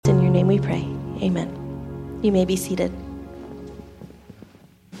your name we pray. Amen. You may be seated.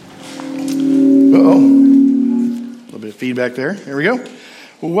 Uh-oh. A little bit of feedback there. Here we go.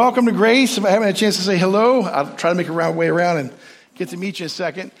 Well, welcome to Grace. If I haven't had a chance to say hello, I'll try to make a way around and get to meet you in a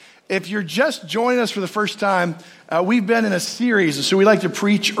second. If you're just joining us for the first time, we've been in a series. So we like to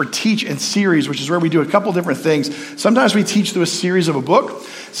preach or teach in series, which is where we do a couple different things. Sometimes we teach through a series of a book.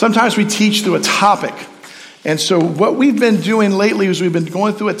 Sometimes we teach through a topic. And so what we've been doing lately is we've been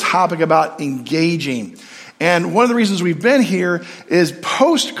going through a topic about engaging. And one of the reasons we've been here is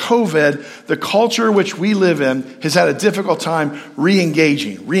post-COVID, the culture which we live in has had a difficult time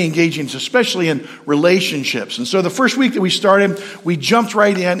re-engaging, especially in relationships. And so the first week that we started, we jumped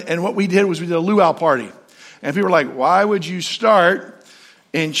right in, and what we did was we did a luau party. And people were like, why would you start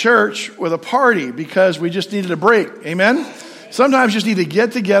in church with a party? Because we just needed a break. Amen? Sometimes you just need to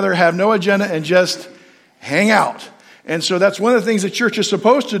get together, have no agenda, and just hang out. And so that's one of the things that church is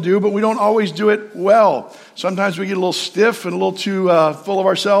supposed to do, but we don't always do it well. Sometimes we get a little stiff and a little too full of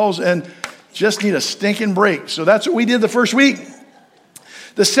ourselves and just need a stinking break. So that's what we did the first week.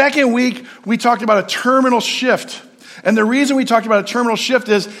 The second week, we talked about a terminal shift. And the reason we talked about a terminal shift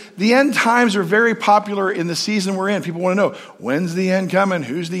is the end times are very popular in the season we're in. People want to know, when's the end coming?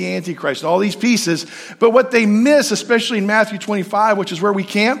 Who's the Antichrist? All these pieces. But what they miss, especially in Matthew 25, which is where we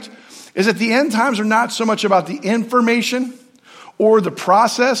camped, is that the end times are not so much about the information or the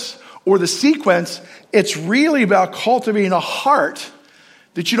process or the sequence. It's really about cultivating a heart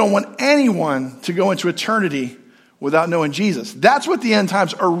that you don't want anyone to go into eternity without knowing Jesus. That's what the end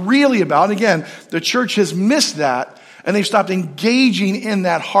times are really about. And again, the church has missed that, and they've stopped engaging in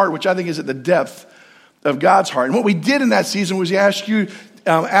that heart, which I think is at the depth of God's heart. And what we did in that season was we asked you,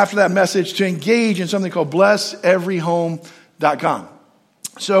 after that message, to engage in something called blesseveryhome.com.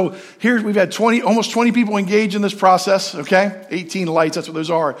 So here we've had almost 20 people engage in this process, okay? 18 lights, that's what those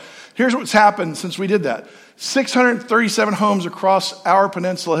are. Here's what's happened since we did that. 637 homes across our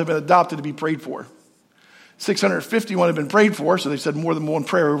peninsula have been adopted to be prayed for. 651 have been prayed for, so they said more than one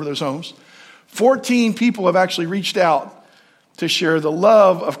prayer over those homes. 14 people have actually reached out to share the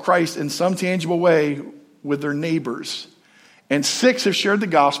love of Christ in some tangible way with their neighbors. And 6 have shared the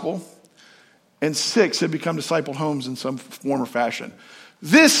gospel, and 6 have become discipled homes in some form or fashion.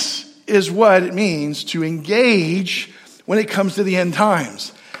 This is what it means to engage when it comes to the end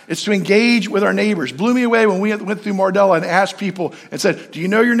times. It's to engage with our neighbors. Blew me away when we went through Mardella and asked people and said, do you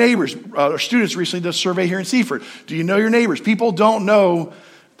know your neighbors? Our students recently did a survey here in Seaford. Do you know your neighbors? People don't know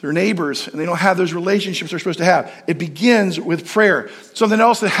their neighbors, and they don't have those relationships they're supposed to have. It begins with prayer. Something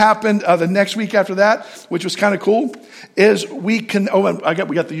else that happened the next week after that, which was kind of cool, is we got the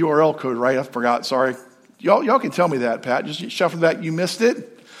URL code right. I forgot. Sorry. Y'all can tell me that, Pat. Just shuffle that. You missed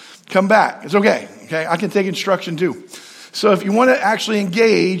it. Come back. It's okay. Okay. I can take instruction too. So if you want to actually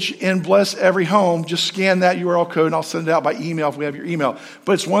engage in Bless Every Home, just scan that URL code and I'll send it out by email if we have your email.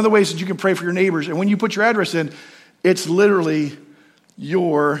 But it's one of the ways that you can pray for your neighbors. And when you put your address in, it's literally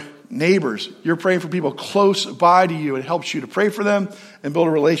your neighbors. You're praying for people close by to you. It helps you to pray for them and build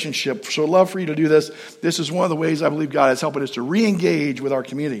a relationship. So I'd love for you to do this. This is one of the ways I believe God is helping us to re-engage with our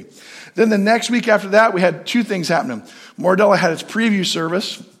community. Then the next week after that, we had 2 things happening. Mardella had its preview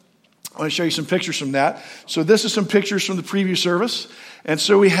service. I want to show you some pictures from that. So this is some pictures from the preview service. And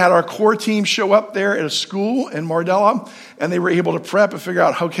so we had our core team show up there at a school in Mardella, and they were able to prep and figure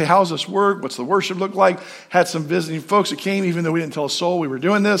out, okay, how's this work? What's the worship look like? Had some visiting folks that came, even though we didn't tell a soul we were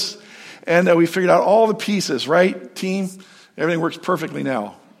doing this. And we figured out all the pieces, right, team? Everything works perfectly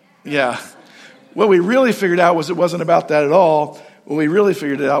now. Yeah. What we really figured out was it wasn't about that at all. What we really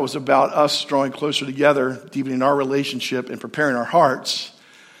figured out was about us drawing closer together, deepening our relationship, and preparing our hearts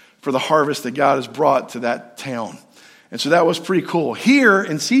for the harvest that God has brought to that town. And so that was pretty cool. Here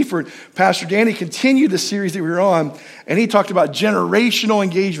in Seaford, Pastor Danny continued the series that we were on, and he talked about generational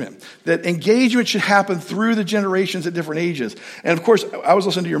engagement, that engagement should happen through the generations at different ages. And of course, I was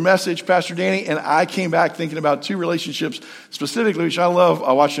listening to your message, Pastor Danny, and I came back thinking about 2 relationships specifically, which I love,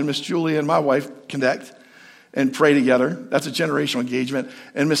 watching Miss Julie and my wife connect and pray together. That's a generational engagement.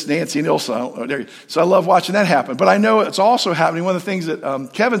 And Miss Nancy and Ilsa. So I love watching that happen. But I know it's also happening. One of the things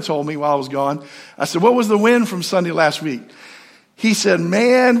that Kevin told me while I was gone, I said, what was the win from Sunday last week? He said,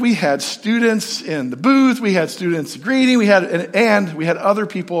 man, we had students in the booth. We had students greeting. We had other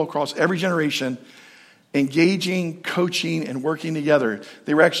people across every generation engaging, coaching, and working together.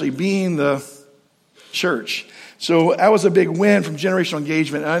 They were actually being the church. So that was a big win from generational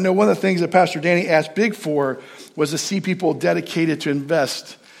engagement. And I know one of the things that Pastor Danny asked big for was to see people dedicated to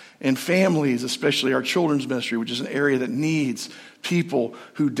invest in families, especially our children's ministry, which is an area that needs people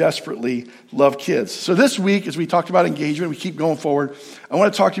who desperately love kids. So this week, as we talked about engagement, we keep going forward, I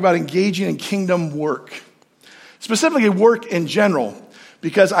want to talk to you about engaging in kingdom work. Specifically work in general,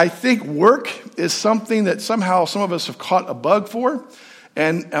 because I think work is something that somehow some of us have caught a bug for,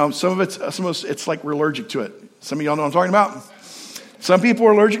 and some of us, it's like we're allergic to it. Some of y'all know what I'm talking about. Some people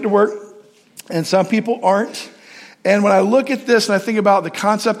are allergic to work, and some people aren't. And when I look at this and I think about the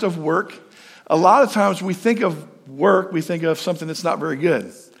concept of work, a lot of times when we think of work, we think of something that's not very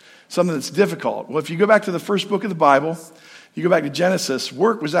good, something that's difficult. Well, if you go back to the first book of the Bible, you go back to Genesis,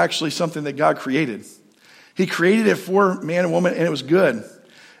 work was actually something that God created. He created it for man and woman, and it was good.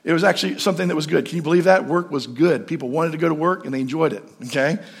 It was actually something that was good. Can you believe that? Work was good. People wanted to go to work, and they enjoyed it,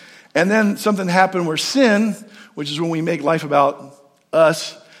 okay? And then something happened where sin, which is when we make life about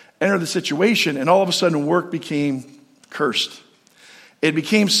us, entered the situation, and all of a sudden work became cursed. It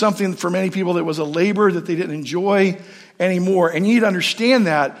became something for many people that was a labor that they didn't enjoy anymore. And you need to understand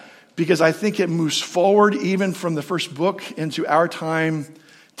that because I think it moves forward even from the first book into our time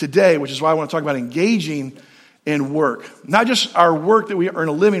today, which is why I want to talk about engaging in work. Not just our work that we earn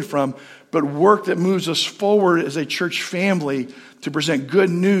a living from, but work that moves us forward as a church family to present good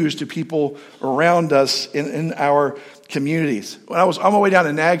news to people around us in our communities. When I was on my way down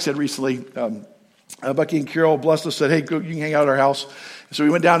to Nags Head recently, Bucky and Carol blessed us, said, hey, go, you can hang out at our house. So we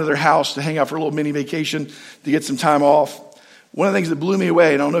went down to their house to hang out for a little mini vacation to get some time off. One of the things that blew me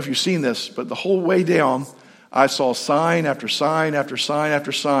away, and I don't know if you've seen this, but the whole way down, I saw sign after sign after sign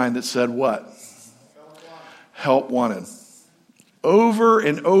after sign that said what? Help wanted. Over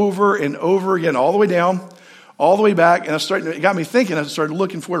and over and over again, all the way down, all the way back. And it got me thinking. I started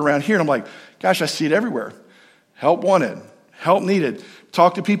looking for it around here. And I'm like, gosh, I see it everywhere. Help wanted. Help needed.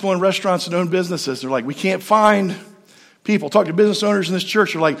 Talk to people in restaurants and own businesses. They're like, we can't find people. Talk to business owners in this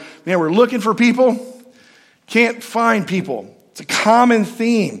church. They're like, man, we're looking for people. Can't find people. It's a common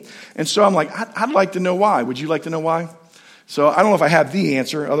theme. And so I'm like, I'd like to know why. Would you like to know why? So I don't know if I have the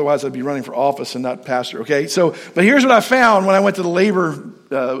answer. Otherwise, I'd be running for office and not pastor. Okay. So, but here's what I found when I went to the Labor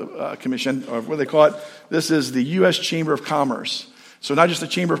Commission, or what they call it. This is the U.S. Chamber of Commerce. So not just the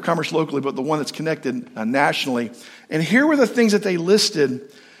Chamber of Commerce locally, but the one that's connected nationally. And here were the things that they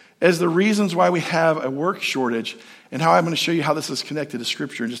listed as the reasons why we have a work shortage, and how I'm going to show you how this is connected to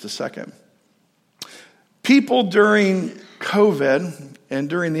Scripture in just a second. People during COVID and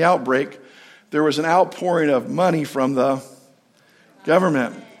during the outbreak, there was an outpouring of money from the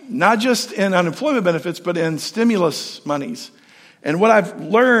government, not just in unemployment benefits, but in stimulus monies. And what I've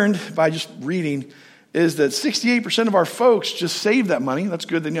learned by just reading is that 68% of our folks just save that money. That's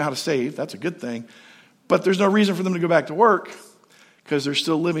good. They know how to save. That's a good thing. But there's no reason for them to go back to work because they're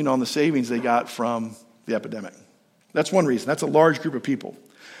still living on the savings they got from the epidemic. That's one reason. That's a large group of people.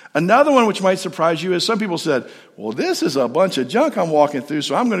 Another one which might surprise you is some people said, well, this is a bunch of junk I'm walking through,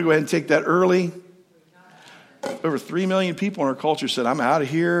 so I'm going to go ahead and take that early. Over 3 million people in our culture said, I'm out of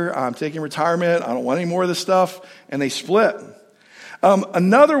here. I'm taking retirement. I don't want any more of this stuff. And they split.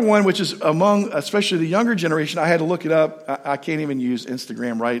 Another one, which is among, especially the younger generation, I had to look it up. I can't even use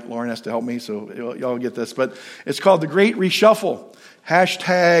Instagram, right? Lauren has to help me, so y'all get this. But it's called the Great Reshuffle.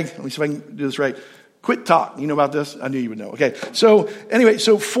 Hashtag, let me see if I can do this right. Quit talk. You know about this? I knew you would know. Okay. So anyway,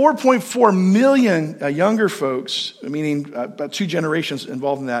 so 4.4 million younger folks, meaning about 2 generations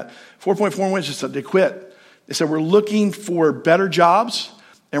involved in that. 4.4 million just said they quit. They said, we're looking for better jobs.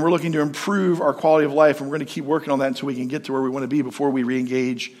 And we're looking to improve our quality of life, and we're going to keep working on that until we can get to where we want to be before we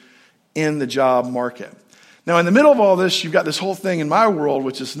re-engage in the job market. Now, in the middle of all this, you've got this whole thing in my world,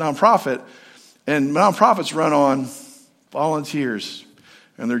 which is nonprofit, and nonprofits run on volunteers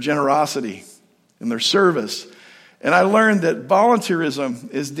and their generosity and their service. And I learned that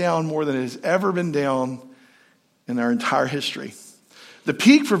volunteerism is down more than it has ever been down in our entire history. The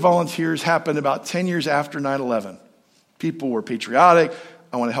peak for volunteers happened about 10 years after 9/11. People were patriotic.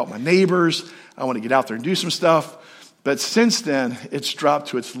 I want to help my neighbors. I want to get out there and do some stuff. But since then, it's dropped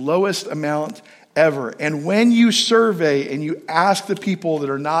to its lowest amount ever. And when you survey and you ask the people that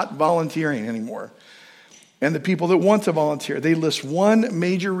are not volunteering anymore and the people that want to volunteer, they list one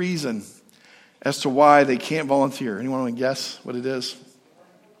major reason as to why they can't volunteer. Anyone want to guess what it is?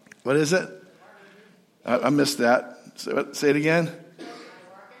 What is it? I missed that. Say it again.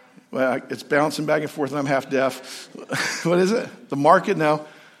 Well, it's bouncing back and forth, and I'm half deaf. What is it? The market? No.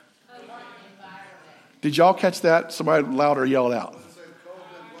 Did y'all catch that? Somebody louder yelled out.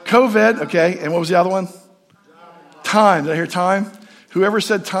 COVID, okay. And what was the other one? Time. Did I hear time? Whoever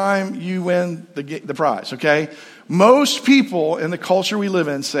said time, you win the prize, okay? Most people in the culture we live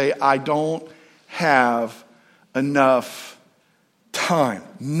in say, I don't have enough time.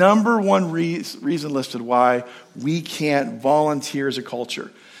 Number one reason listed why we can't volunteer as a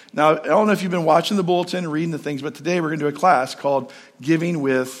culture. Now, I don't know if you've been watching the bulletin, reading the things, but today we're going to do a class called Giving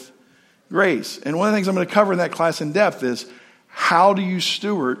with Grace. And one of the things I'm going to cover in that class in depth is how do you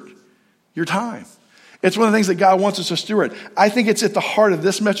steward your time? It's one of the things that God wants us to steward. I think it's at the heart of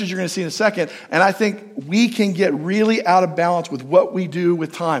this message you're going to see in a second. And I think we can get really out of balance with what we do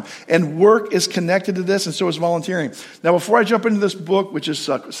with time. And work is connected to this, and so is volunteering. Now, before I jump into this book, which is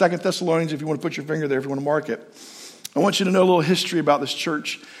 2 Thessalonians, if you want to put your finger there, if you want to mark it, I want you to know a little history about this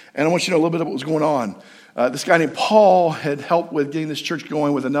church. And I want you to know a little bit of what was going on. This guy named Paul had helped with getting this church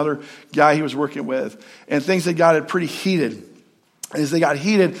going with another guy he was working with. And things that got pretty heated. And as they got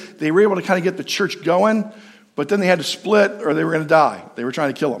heated, they were able to kind of get the church going, but then they had to split or they were going to die. They were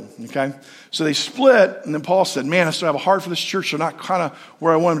trying to kill him, okay? So they split, and then Paul said, man, I still have a heart for this church. They're not kind of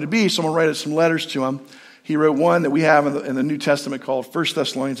where I want them to be, so I'm going to write some letters to them. He wrote one that we have in the New Testament called 1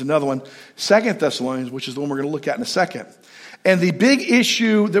 Thessalonians, another one, 2 Thessalonians, which is the one we're going to look at in a second. And the big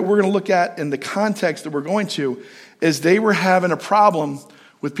issue that we're going to look at in the context that we're going to is they were having a problem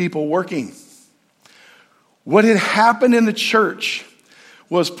with people working. What had happened in the church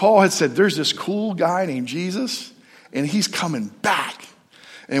was Paul had said, there's this cool guy named Jesus, and he's coming back.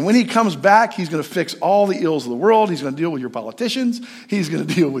 And when he comes back, he's going to fix all the ills of the world. He's going to deal with your politicians. He's going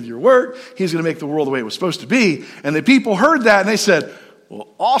to deal with your work. He's going to make the world the way it was supposed to be. And the people heard that, and they said, well,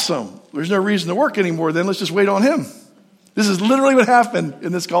 awesome. There's no reason to work anymore. Then let's just wait on him. This is literally what happened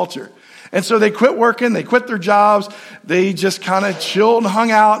in this culture. And so they quit working. They quit their jobs. They just kind of chilled and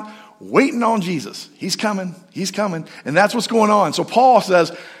hung out, waiting on Jesus. He's coming. He's coming. And that's what's going on. So Paul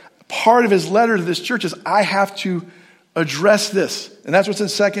says, part of his letter to this church is, I have to address this. And that's what's in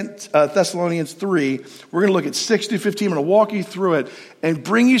 2 Thessalonians 3. We're going to look at 6 through 15. I'm going to walk you through it and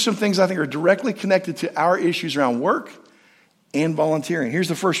bring you some things I think are directly connected to our issues around work and volunteering. Here's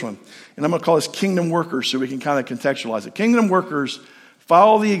the first one. And I'm going to call this kingdom workers so we can kind of contextualize it. Kingdom workers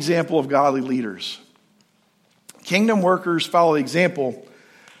follow the example of godly leaders. Kingdom workers follow the example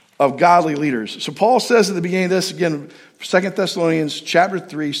of godly leaders. So Paul says at the beginning of this, again, 2 Thessalonians chapter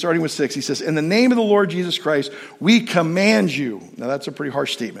 3, starting with 6, he says, in the name of the Lord Jesus Christ, we command you. Now that's a pretty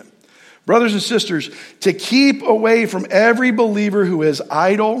harsh statement. Brothers and sisters, to keep away from every believer who is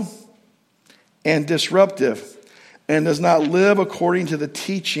idle and disruptive and does not live according to the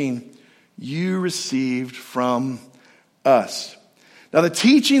teaching you received from us. Now, the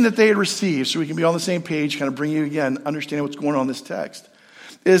teaching that they had received, so we can be on the same page, kind of bring you again, understanding what's going on in this text,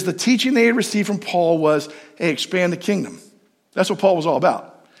 is the teaching they had received from Paul was, hey, expand the kingdom. That's what Paul was all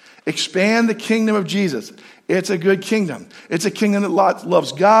about. Expand the kingdom of Jesus. It's a good kingdom. It's a kingdom that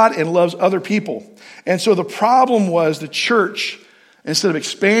loves God and loves other people. And so the problem was the church, instead of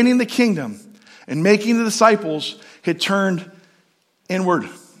expanding the kingdom and making the disciples, had turned inward.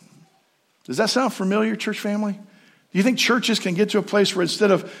 Does that sound familiar, church family? Do you think churches can get to a place where instead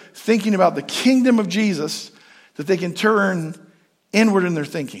of thinking about the kingdom of Jesus, that they can turn inward in their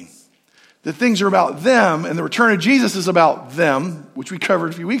thinking? That things are about them, and the return of Jesus is about them, which we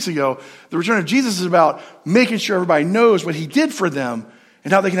covered a few weeks ago. The return of Jesus is about making sure everybody knows what he did for them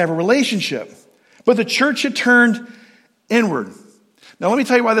and how they can have a relationship. But the church had turned inward. Now let me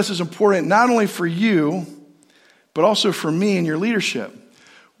tell you why this is important, not only for you, but also for me and your leadership.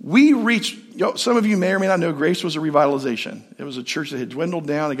 We reached, some of you may or may not know, Grace was a revitalization. It was a church that had dwindled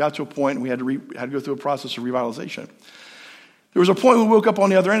down. It got to a point and we had to go through a process of revitalization. There was a point we woke up on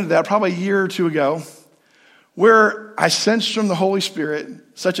the other end of that, probably a year or two ago, where I sensed from the Holy Spirit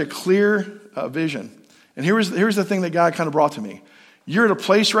such a clear vision. And here's the thing that God kind of brought to me. You're at a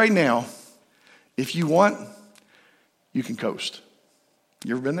place right now, if you want, you can coast.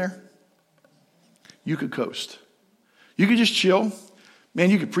 You ever been there? You could coast. You could just chill.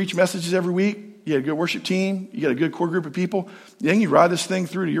 Man, you could preach messages every week. You had a good worship team. You got a good core group of people. Then you ride this thing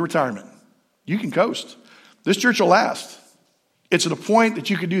through to your retirement. You can coast. This church will last. It's at a point that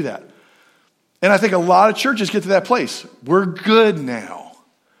you could do that. And I think a lot of churches get to that place. We're good now.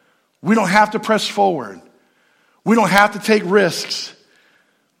 We don't have to press forward. We don't have to take risks.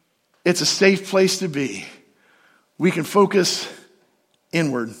 It's a safe place to be. We can focus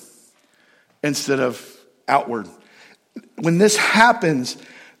inward instead of outward. When this happens,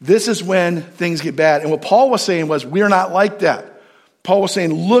 this is when things get bad. And what Paul was saying was, we're not like that. Paul was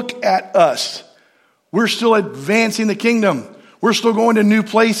saying, look at us. We're still advancing the kingdom. We're still going to new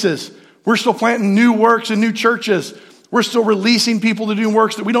places. We're still planting new works and new churches. We're still releasing people to do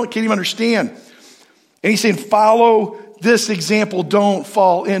works that we can't even understand. And he's saying, follow this example. Don't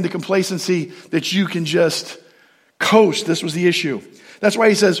fall into complacency that you can just coast. This was the issue. That's why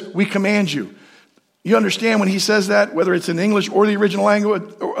he says, we command you. You understand when he says that, whether it's in English or the original language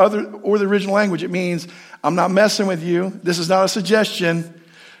or the original language, it means I'm not messing with you. This is not a suggestion.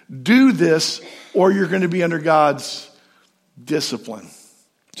 Do this or you're going to be under God's discipline.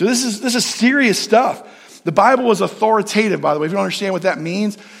 So this is serious stuff. The Bible is authoritative, by the way. If you don't understand what that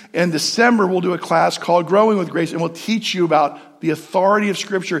means, in December we'll do a class called Growing with Grace, and we'll teach you about the authority of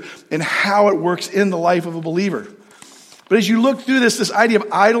Scripture and how it works in the life of a believer. But as you look through this idea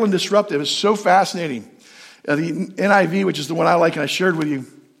of idle and disruptive is so fascinating. The NIV, which is the one I like and I shared with you,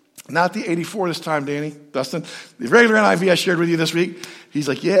 not the 84 this time, Dustin. The regular NIV I shared with you this week. He's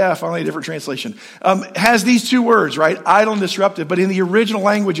like, yeah, finally a different translation. Has these two words, right? Idle and disruptive. But in the original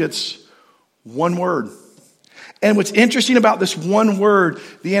language, it's one word. And what's interesting about this one word,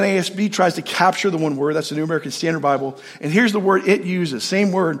 the NASB tries to capture the one word. That's the New American Standard Bible. And here's the word it uses.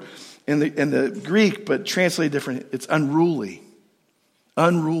 Same word in the Greek, but translated different. It's unruly.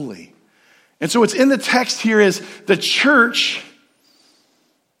 Unruly. And so what's in the text here is the church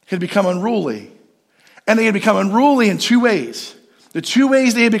had become unruly. And they had become unruly in two ways. The two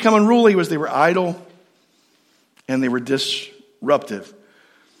ways they had become unruly was they were idle and they were disruptive.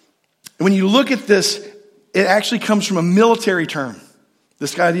 And when you look at this, it actually comes from a military term,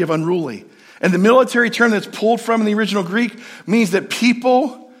 this idea of unruly. And the military term that's pulled from in the original Greek means that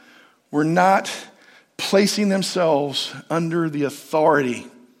people were not placing themselves under the authority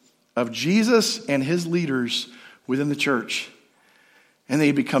of Jesus and his leaders within the church. And they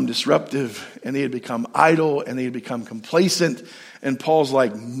had become disruptive, and they had become idle, and they had become complacent. And Paul's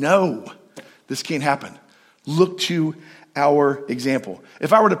like, no, this can't happen. Look to our example.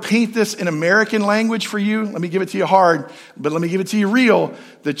 If I were to paint this in American language for you, let me give it to you hard, but let me give it to you real.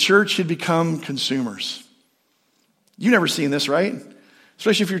 The church had become consumers. You've never seen this, right?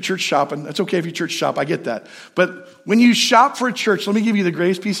 Especially if you're church shopping. That's okay if you church shop. I get that. But when you shop for a church, let me give you the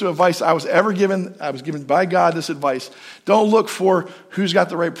greatest piece of advice I was ever given. I was given by God this advice. Don't look for who's got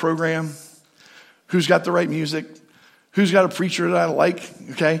the right program, who's got the right music, who's got a preacher that I like,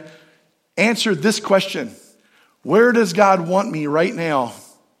 okay? Answer this question. Where does God want me right now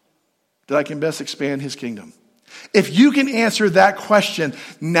that I can best expand his kingdom? If you can answer that question,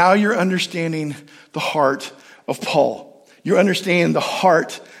 now you're understanding the heart of Paul. You're understanding the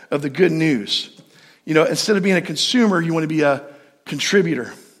heart of the good news. You know, instead of being a consumer, you want to be a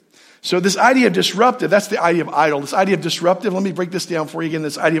contributor. So this idea of disruptive, that's the idea of idle. This idea of disruptive, let me break this down for you again,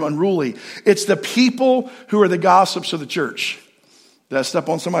 this idea of unruly. It's the people who are the gossips of the church that step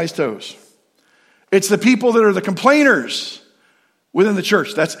on somebody's toes. It's the people that are the complainers within the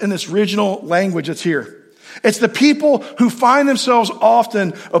church. That's in this original language that's here. It's the people who find themselves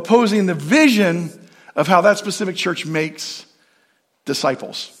often opposing the vision of how that specific church makes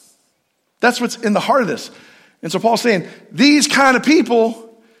disciples. That's what's in the heart of this. And so Paul's saying, these kind of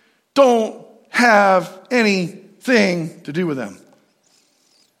people don't have anything to do with them.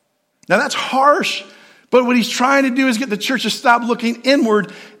 Now that's harsh, but what he's trying to do is get the church to stop looking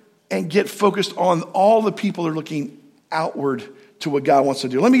inward and get focused on all the people that are looking outward to what God wants to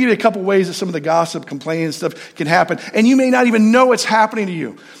do. Let me give you a couple ways that some of the gossip, complaining and stuff can happen. And you may not even know it's happening to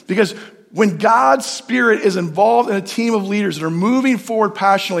you. Because when God's Spirit is involved in a team of leaders that are moving forward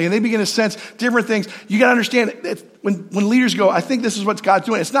passionately and they begin to sense different things, you got to understand that when leaders go, I think this is what God's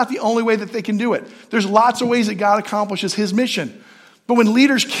doing, it's not the only way that they can do it. There's lots of ways that God accomplishes his mission. But when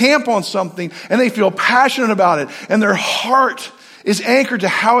leaders camp on something and they feel passionate about it and their heart is anchored to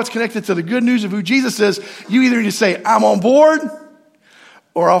how it's connected to the good news of who Jesus is, you either need to say, I'm on board,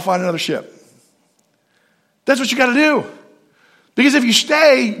 or I'll find another ship. That's what you got to do. Because if you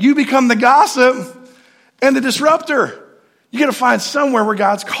stay, you become the gossip and the disruptor. You got to find somewhere where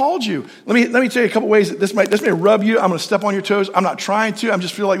God's called you. Let me tell you a couple ways that this may rub you. I'm going to step on your toes. I'm not trying to. I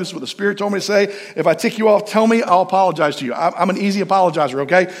just feel like this is what the Spirit told me to say. If I tick you off, tell me. I'll apologize to you. I'm an easy apologizer,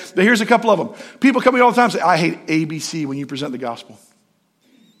 okay? But here's a couple of them. People come to me all the time and say, I hate ABC when you present the gospel.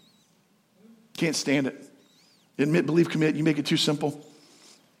 Can't stand it. Admit, believe, commit. You make it too simple.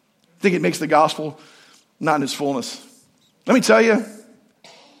 Think it makes the gospel not in its fullness. Let me tell you,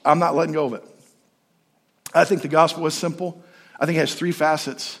 I'm not letting go of it. I think the gospel is simple. I think it has three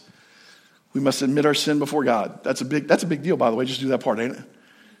facets. We must admit our sin before God. That's a big deal, by the way. Just do that part, ain't it?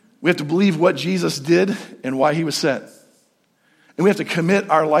 We have to believe what Jesus did and why he was sent. And we have to commit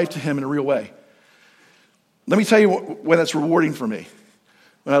our life to him in a real way. Let me tell you when that's rewarding for me.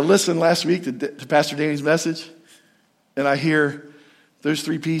 When I listened last week to Pastor Danny's message, and I hear those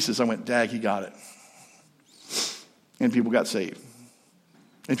three pieces, I went, dag, he got it. And people got saved.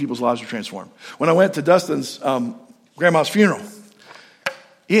 And people's lives were transformed. When I went to Dustin's grandma's funeral,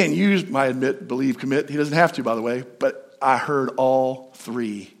 he didn't use my admit, believe, commit. He doesn't have to, by the way. But I heard all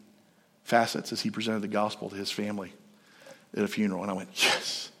three facets as he presented the gospel to his family at a funeral. And I went,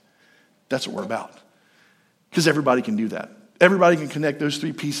 yes, that's what we're about. Because everybody can do that. Everybody can connect those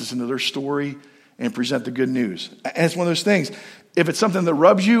three pieces into their story and present the good news. And it's one of those things. If it's something that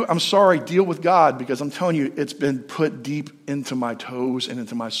rubs you, I'm sorry, deal with God, because I'm telling you, it's been put deep into my toes and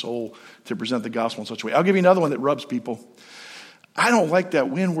into my soul to present the gospel in such a way. I'll give you another one that rubs people. I don't like that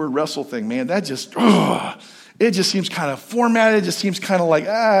win-word wrestle thing, man. That just, it just seems kind of formatted. It just seems kind of like,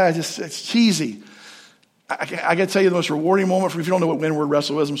 it's cheesy. I got to tell you the most rewarding moment, if you don't know what win-word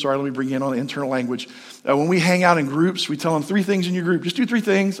wrestle is, I'm sorry, let me bring you in on the internal language. When we hang out in groups, we tell them 3 things in your group. Just do 3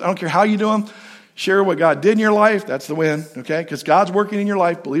 things. I don't care how you do them. Share what God did in your life. That's the win, okay? Because God's working in your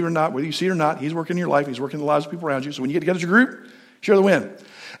life, believe it or not, whether you see it or not, he's working in your life. He's working in the lives of people around you. So when you get together as a group, share the win.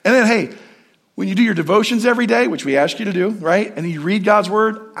 And then, hey, when you do your devotions every day, which we ask you to do, right? And you read God's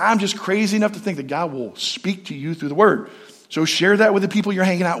word, I'm just crazy enough to think that God will speak to you through the word. So share that with the people you're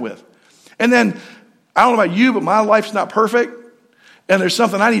hanging out with. And then, I don't know about you, but my life's not perfect. And there's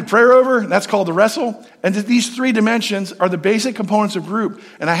something I need prayer over, and that's called the wrestle. And these 3 dimensions are the basic components of group.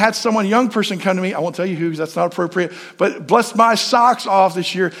 And I had someone, young person, come to me. I won't tell you who, because that's not appropriate. But blessed my socks off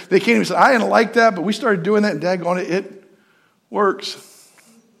this year. They came to me and said, I didn't like that, but we started doing that, and daggone it works.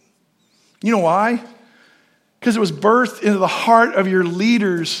 You know why? Because it was birthed into the heart of your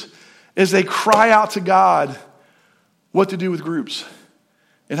leaders as they cry out to God what to do with groups.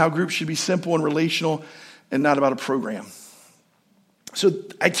 And how groups should be simple and relational and not about a program. So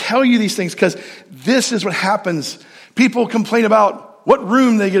I tell you these things because this is what happens. People complain about what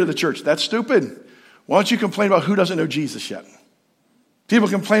room they get at the church. That's stupid. Why don't you complain about who doesn't know Jesus yet? People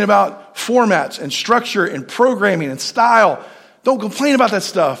complain about formats and structure and programming and style. Don't complain about that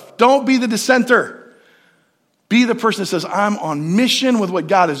stuff. Don't be the dissenter. Be the person that says, I'm on mission with what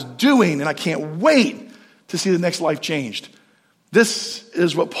God is doing, and I can't wait to see the next life changed. This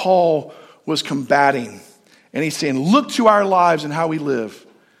is what Paul was combating. And he's saying, look to our lives and how we live.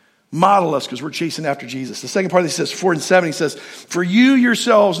 Model us, because we're chasing after Jesus. The second part, he says, 4 and 7, he says, for you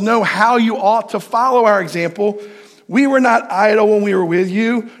yourselves know how you ought to follow our example. We were not idle when we were with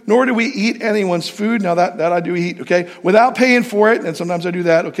you, nor do we eat anyone's food. Now that I do eat, okay, without paying for it. And sometimes I do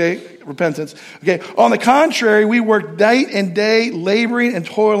that, okay, repentance. Okay, on the contrary, we work night and day, laboring and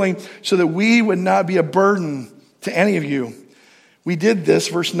toiling, so that we would not be a burden to any of you. We did this,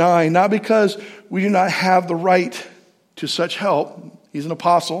 verse 9, not because we do not have the right to such help. He's an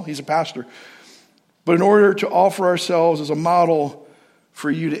apostle, he's a pastor. But in order to offer ourselves as a model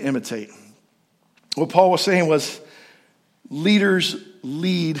for you to imitate. What Paul was saying was, leaders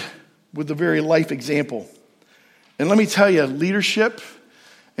lead with the very life example. And let me tell you, leadership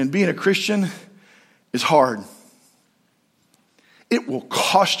and being a Christian is hard. It will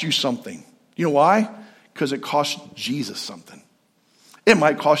cost you something. You know why? Because it cost Jesus something. It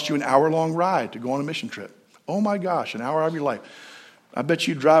might cost you an hour-long ride to go on a mission trip. Oh my gosh, an hour out of your life. I bet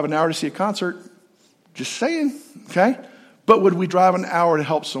you'd drive an hour to see a concert. Just saying, okay? But would we drive an hour to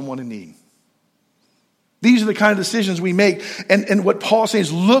help someone in need? These are the kind of decisions we make. And what Paul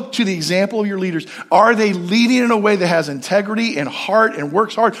says, look to the example of your leaders. Are they leading in a way that has integrity and heart and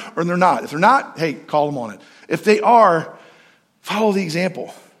works hard, or they're not? If they're not, hey, call them on it. If they are, follow the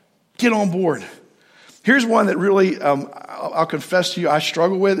example. Get on board. Here's one that really, I'll confess to you, I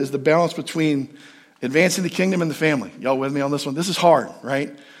struggle with, is the balance between advancing the kingdom and the family. Y'all with me on this one? This is hard,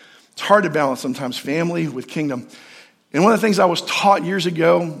 right? It's hard to balance sometimes family with kingdom. And one of the things I was taught years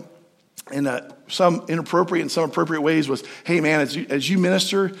ago, in some inappropriate and some appropriate ways, was, hey man, as you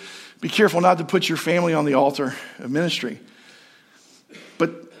minister, be careful not to put your family on the altar of ministry.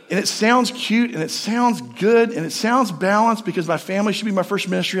 And it sounds cute, and it sounds good, and it sounds balanced, because my family should be my first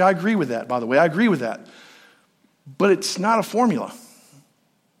ministry. I agree with that, by the way. I agree with that. But it's not a formula.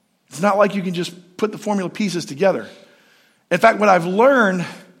 It's not like you can just put the formula pieces together. In fact, what I've learned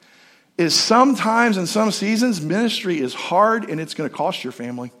is sometimes in some seasons, ministry is hard, and it's going to cost your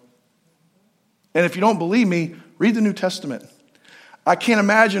family. And if you don't believe me, read the New Testament. I can't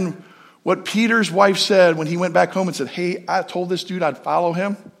imagine what Peter's wife said when he went back home and said, hey, I told this dude I'd follow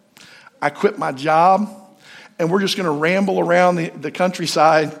him. I quit my job, and we're just going to ramble around the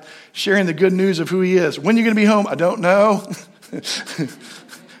countryside sharing the good news of who he is. When are you going to be home? I don't know.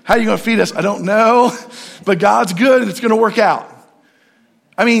 How are you going to feed us? I don't know. But God's good, and it's going to work out.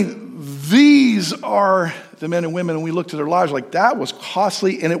 I mean, these are the men and women, and we looked at their lives like that was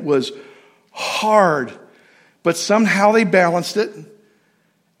costly, and it was hard. But somehow they balanced it,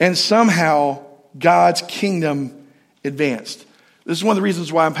 and somehow God's kingdom advanced. This is one of the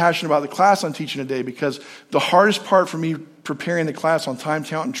reasons why I'm passionate about the class I'm teaching today, because the hardest part for me preparing the class on time,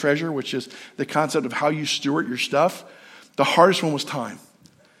 talent, and treasure, which is the concept of how you steward your stuff, the hardest one was time.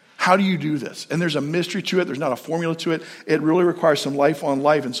 How do you do this? And there's a mystery to it. There's not a formula to it. It really requires some life on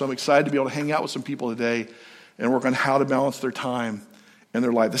life. And so I'm excited to be able to hang out with some people today and work on how to balance their time and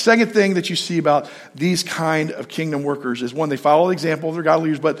their life. The second thing that you see about these kind of kingdom workers is, one, they follow the example of their godly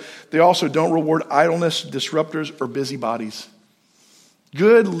leaders, but they also don't reward idleness, disruptors, or busybodies.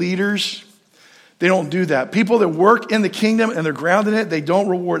 Good leaders, they don't do that. People that work in the kingdom and they're grounded in it, they don't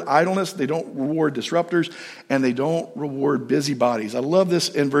reward idleness, they don't reward disruptors, and they don't reward busybodies. I love this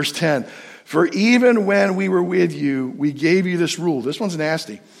in verse 10. For even when we were with you, we gave you this rule. This one's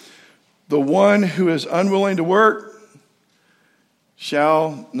nasty. The one who is unwilling to work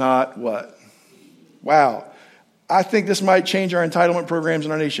shall not what? Wow. I think this might change our entitlement programs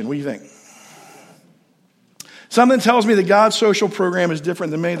in our nation. What do you think? Something tells me that God's social program is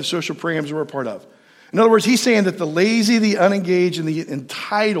different than many of the social programs we're a part of. In other words, he's saying that the lazy, the unengaged, and the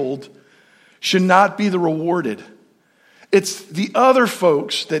entitled should not be the rewarded. It's the other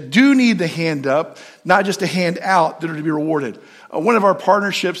folks that do need the hand up, not just a hand out, that are to be rewarded. One of our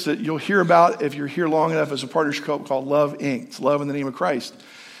partnerships that you'll hear about if you're here long enough is a partnership called Love Inc. It's Love in the Name of Christ.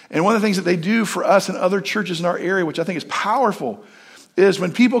 And one of the things that they do for us and other churches in our area, which I think is powerful, is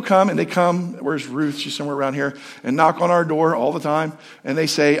when people come, and they come, where's Ruth? She's somewhere around here, and knock on our door all the time, and they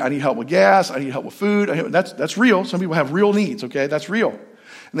say, I need help with gas, I need help with food. That's real. Some people have real needs, okay? That's real.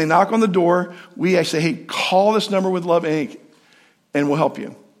 And they knock on the door. We actually say, hey, call this number with Love Inc., and we'll help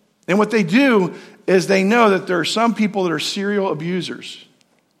you. And what they do is they know that there are some people that are serial abusers.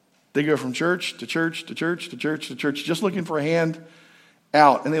 They go from church to church to church to church to church, just looking for a hand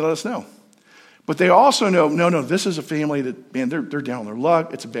out, and they let us know. But they also know, no, this is a family that, man, they're down on their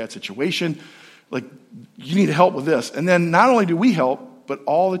luck. It's a bad situation. Like, you need help with this. And then not only do we help, but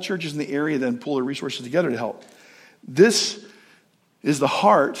all the churches in the area then pull their resources together to help. This is the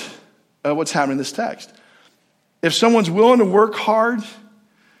heart of what's happening in this text. If someone's willing to work hard,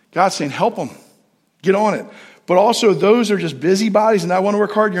 God's saying, help them. Get on it. But also, those are just busybodies and not want to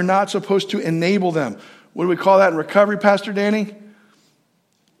work hard, you're not supposed to enable them. What do we call that in recovery, Pastor Danny?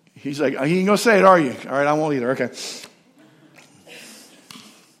 He's like, you ain't going to say it, are you? All right, I won't either. Okay.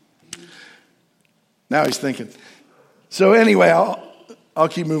 Now he's thinking. So anyway, I'll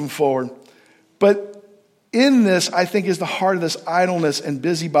keep moving forward. But in this, I think, is the heart of this idleness and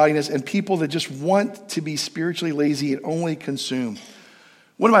busybodiness and people that just want to be spiritually lazy and only consume.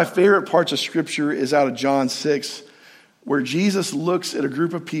 One of my favorite parts of Scripture is out of John 6, where Jesus looks at a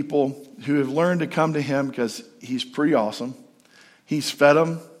group of people who have learned to come to him because he's pretty awesome. He's fed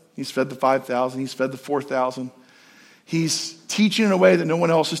them. He's fed the 5,000. He's fed the 4,000. He's teaching in a way that no one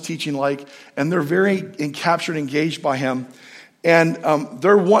else is teaching like, and they're very captured, engaged by him, and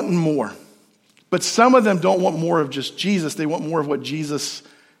they're wanting more. But some of them don't want more of just Jesus. They want more of what Jesus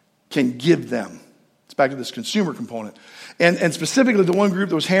can give them. It's back to this consumer component. And specifically, the one group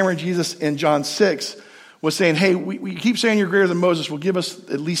that was hammering Jesus in John 6 was saying, hey, we keep saying you're greater than Moses. Well, give us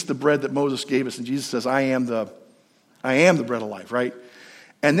at least the bread that Moses gave us. And Jesus says, I am the bread of life, right?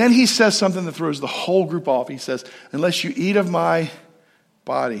 And then he says something that throws the whole group off. He says, unless you eat of my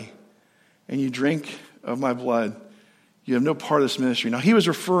body and you drink of my blood, you have no part of this ministry. Now, he was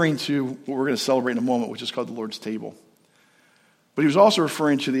referring to what we're going to celebrate in a moment, which is called the Lord's table. But he was also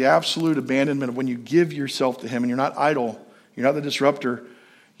referring to the absolute abandonment of when you give yourself to him and you're not idle, you're not the disruptor,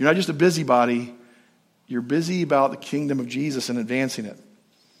 you're not just a busybody, you're busy about the kingdom of Jesus and advancing it.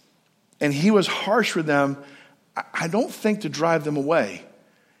 And he was harsh with them, I don't think to drive them away.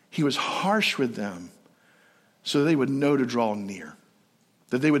 He was harsh with them so they would know to draw near.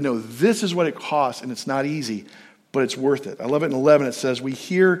 That they would know this is what it costs and it's not easy, but it's worth it. I love it in 11. It says, we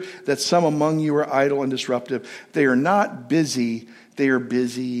hear that some among you are idle and disruptive. They are not busy. They are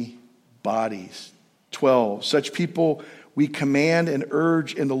busy bodies. 12. Such people we command and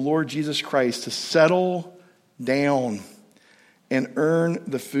urge in the Lord Jesus Christ to settle down and earn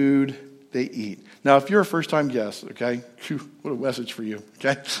the food they eat. Now, if you're a first-time guest, okay, what a message for you,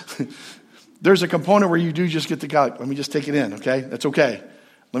 okay? There's a component where you do just get to God. Let me just take it in, okay? That's okay.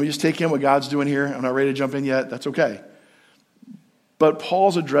 Let me just take in what God's doing here. I'm not ready to jump in yet. That's okay. But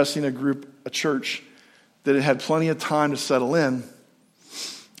Paul's addressing a church that had plenty of time to settle in,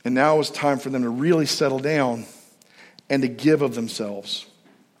 and now it was time for them to really settle down and to give of themselves.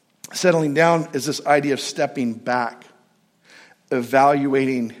 Settling down is this idea of stepping back,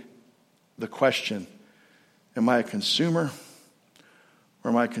 evaluating the question, am I a consumer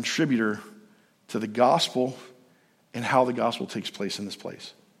or am I a contributor to the gospel and how the gospel takes place in this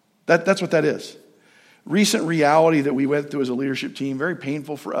place? That's what that is. Recent reality that we went through as a leadership team, very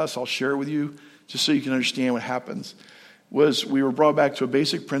painful for us, I'll share it with you just so you can understand what happens, was we were brought back to a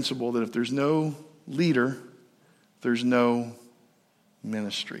basic principle that if there's no leader, there's no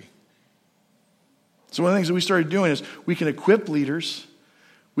ministry. So one of the things that we started doing is we can equip leaders,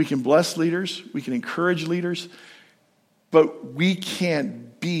 we can bless leaders, we can encourage leaders, but we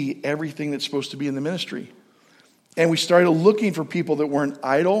can't be everything that's supposed to be in the ministry. And we started looking for people that weren't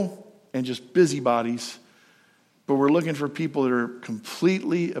idle and just busybodies, but we're looking for people that are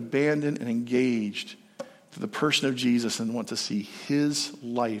completely abandoned and engaged to the person of Jesus and want to see his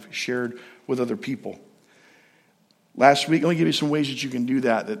life shared with other people. Last week, let me give you some ways that you can do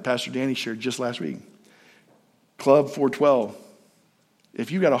that Pastor Danny shared just last week. Club 412.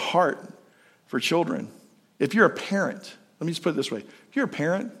 If you've got a heart for children, if you're a parent, let me just put it this way. If you're a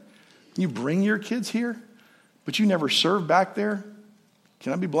parent, you bring your kids here, but you never serve back there,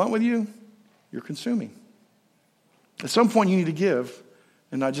 can I be blunt with you? You're consuming. At some point, you need to give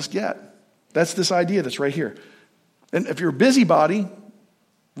and not just get. That's this idea that's right here. And if you're a busybody,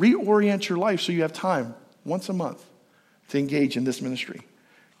 reorient your life so you have time once a month to engage in this ministry.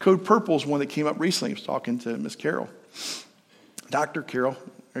 Code Purple is one that came up recently. I was talking to Miss Carol. Dr. Carol,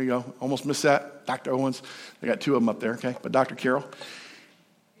 there you go. Almost missed that. Dr. Owens. I got two of them up there, okay? But Dr. Carol.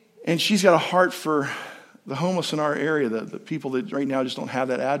 And she's got a heart for the homeless in our area, the people that right now just don't have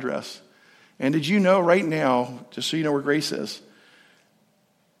that address. And did you know right now, just so you know where Grace is,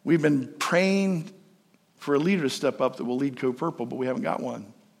 we've been praying for a leader to step up that will lead Code Purple, but we haven't got one.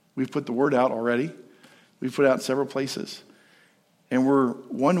 We've put the word out already. We've put it out in several places. And we're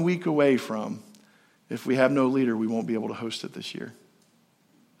 1 week away from, if we have no leader, we won't be able to host it this year.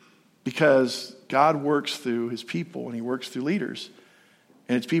 Because God works through his people and he works through leaders.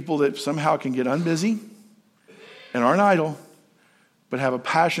 And it's people that somehow can get unbusy and aren't idle, but have a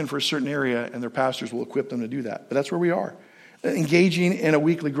passion for a certain area, and their pastors will equip them to do that. But that's where we are. Engaging in a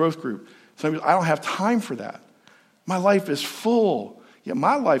weekly growth group. Sometimes I don't have time for that. My life is full. Yeah,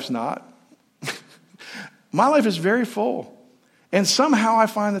 my life's not. My life is very full. And somehow I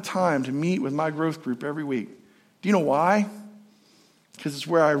find the time to meet with my growth group every week. Do you know why? Because it's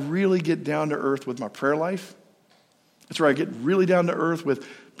where I really get down to earth with my prayer life. It's where I get really down to earth with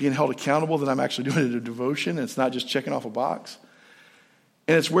being held accountable that I'm actually doing it a devotion and it's not just checking off a box.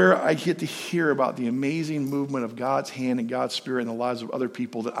 And it's where I get to hear about the amazing movement of God's hand and God's Spirit in the lives of other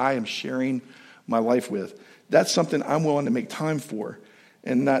people that I am sharing my life with. That's something I'm willing to make time for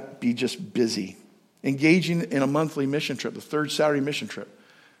and not be just busy. Engaging in a monthly mission trip, the third Saturday mission trip.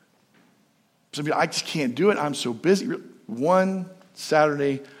 Some people, I just can't do it. I'm so busy. One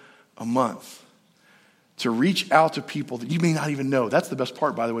Saturday a month to reach out to people that you may not even know. That's the best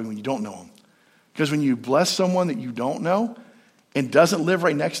part, by the way, when you don't know them. Because when you bless someone that you don't know and doesn't live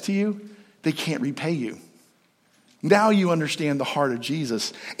right next to you, they can't repay you. Now you understand the heart of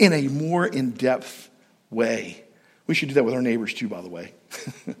Jesus in a more in-depth way. We should do that with our neighbors too, by the way.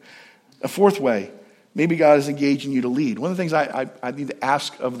 A fourth way, maybe God is engaging you to lead. One of the things I need to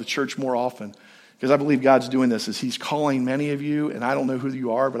ask of the church more often, because I believe God's doing this, is he's calling many of you, and I don't know who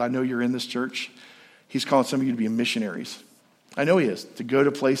you are, but I know you're in this church. He's calling some of you to be missionaries. I know he is, to go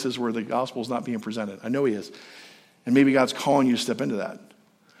to places where the gospel is not being presented. I know he is. And maybe God's calling you to step into that.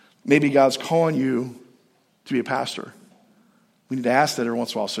 Maybe God's calling you to be a pastor. We need to ask that every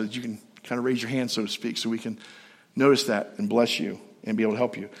once in a while so that you can kind of raise your hand, so to speak, so we can notice that and bless you and be able to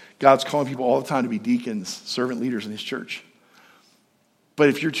help you. God's calling people all the time to be deacons, servant leaders in his church. But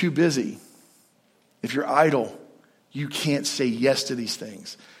if you're too busy, if you're idle, you can't say yes to these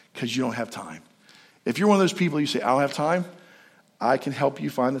things because you don't have time. If you're one of those people you say, I don't have time, I can help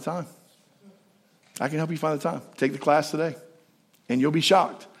you find the time. I can help you find the time. Take the class today, and you'll be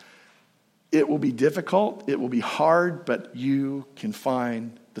shocked. It will be difficult. It will be hard, but you can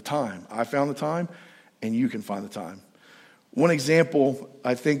find the time. I found the time, and you can find the time. One example,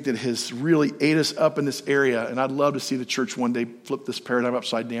 I think, that has really ate us up in this area, and I'd love to see the church one day flip this paradigm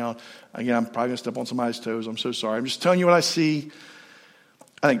upside down. Again, I'm probably going to step on somebody's toes. I'm so sorry. I'm just telling you what I see.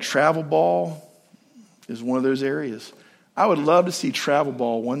 I think travel ball is one of those areas. I would love to see travel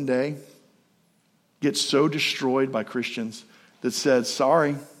ball one day get so destroyed by Christians that said,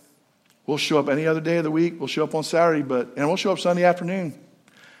 sorry, we'll show up any other day of the week. We'll show up on Saturday, and we'll show up Sunday afternoon.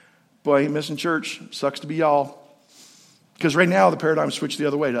 Boy, I ain't missing church. Sucks to be y'all. Because right now the paradigm switched the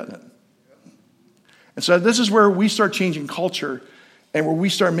other way, doesn't it? And so this is where we start changing culture and where we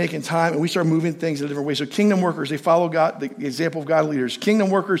start making time and we start moving things in a different way. So kingdom workers, they follow God, the example of God leaders. Kingdom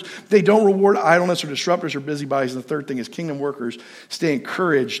workers, they don't reward idleness or disruptors or busybodies. And the third thing is kingdom workers stay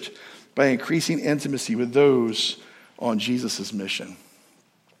encouraged by increasing intimacy with those on Jesus' mission.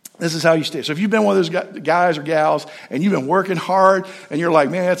 This is how you stay. So if you've been one of those guys or gals and you've been working hard and you're like,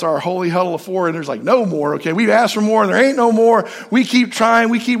 man, it's our holy huddle of four and there's like no more. Okay, we've asked for more and there ain't no more. We keep trying.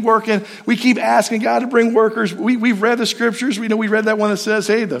 We keep working. We keep asking God to bring workers. We've read the scriptures. We read that one that says,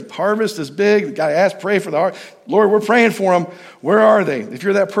 hey, the harvest is big. The guy asked, pray for the heart. Lord, we're praying for them. Where are they? If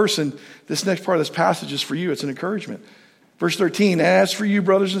you're that person, this next part of this passage is for you. It's an encouragement. Verse 13, as for you,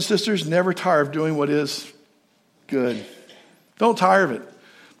 brothers and sisters, never tire of doing what is good. Don't tire of it.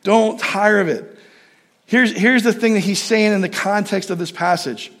 Don't tire of it. Here's the thing that he's saying in the context of this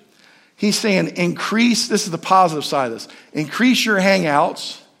passage. He's saying increase, this is the positive side of this, increase your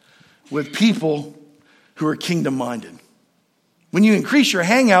hangouts with people who are kingdom-minded. When you increase your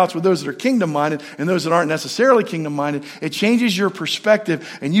hangouts with those that are kingdom-minded and those that aren't necessarily kingdom-minded, it changes your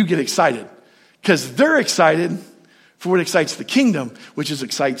perspective and you get excited. Because they're excited for what excites the kingdom, which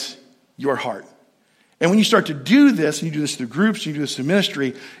excites your heart. And when you start to do this, and you do this through groups, you do this through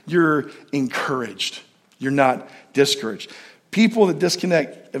ministry, you're encouraged. You're not discouraged. People that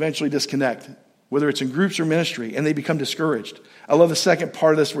disconnect eventually disconnect, whether it's in groups or ministry, and they become discouraged. I love the second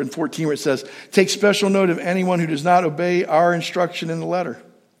part of this in 14 where it says, take special note of anyone who does not obey our instruction in the letter.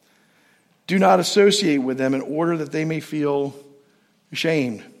 Do not associate with them in order that they may feel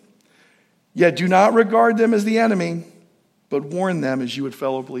ashamed. Yet do not regard them as the enemy, but warn them as you would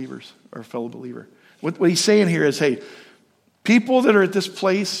fellow believers or fellow believer. What he's saying here is, hey, people that are at this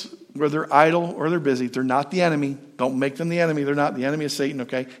place where they're idle or they're busy, they're not the enemy. Don't make them the enemy. They're not the enemy of Satan,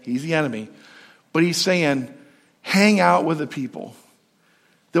 okay? He's the enemy. But he's saying, hang out with the people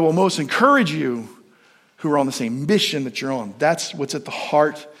that will most encourage you who are on the same mission that you're on. That's what's at the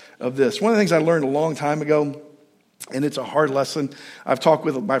heart of this. One of the things I learned a long time ago, and it's a hard lesson. I've talked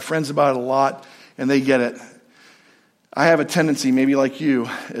with my friends about it a lot, and they get it. I have a tendency, maybe like you,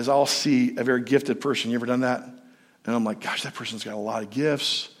 is I'll see a very gifted person. You ever done that? And I'm like, gosh, that person's got a lot of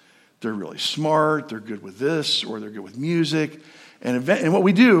gifts. They're really smart. They're good with this, or they're good with music. And what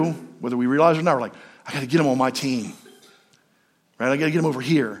we do, whether we realize it or not, we're like, I got to get them on my team. Right? I got to get them over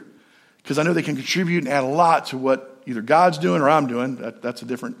here. Because I know they can contribute and add a lot to what either God's doing or I'm doing. That's a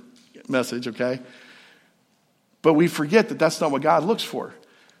different message, okay? But we forget that that's not what God looks for.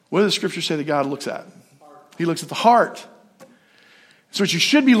 What does the scripture say that God looks at? He looks at the heart. So what you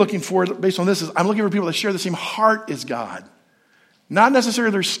should be looking for based on this is I'm looking for people that share the same heart as God. Not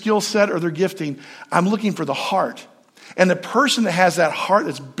necessarily their skill set or their gifting. I'm looking for the heart. And the person that has that heart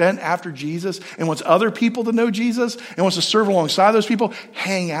that's bent after Jesus and wants other people to know Jesus and wants to serve alongside those people,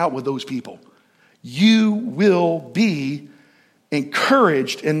 hang out with those people. You will be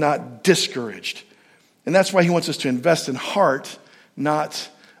encouraged and not discouraged. And that's why he wants us to invest in heart, not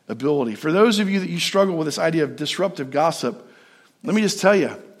ability. For those of you that you struggle with this idea of disruptive gossip, let me just tell you.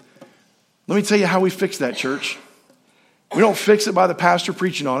 Let me tell you how we fix that, church. We don't fix it by the pastor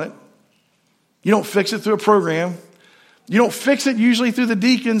preaching on it. You don't fix it through a program. You don't fix it usually through the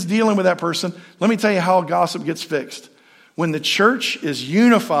deacons dealing with that person. Let me tell you how gossip gets fixed. When the church is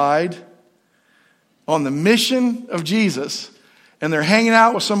unified on the mission of Jesus and they're hanging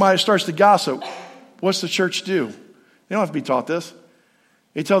out with somebody who starts to gossip, what's the church do? They don't have to be taught this.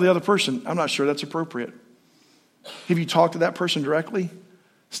 They tell the other person, I'm not sure that's appropriate. Have you talked to that person directly?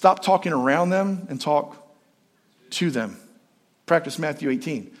 Stop talking around them and talk to them. Practice Matthew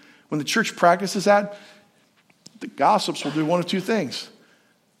 18. When the church practices that, the gossips will do one of two things.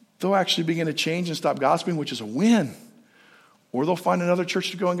 They'll actually begin to change and stop gossiping, which is a win. Or they'll find another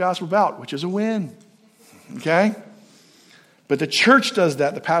church to go and gossip about, which is a win. Okay? But the church does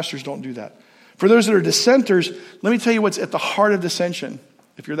that. The pastors don't do that. For those that are dissenters, let me tell you what's at the heart of dissension.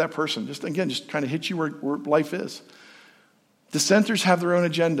 If you're that person, just trying to hit you where life is. Dissenters have their own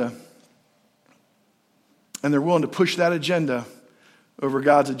agenda. And they're willing to push that agenda over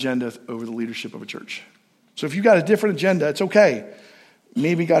God's agenda, over the leadership of a church. So if you've got a different agenda, it's okay.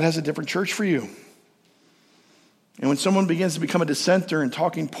 Maybe God has a different church for you. And when someone begins to become a dissenter and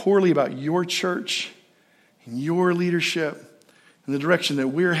talking poorly about your church and your leadership in the direction that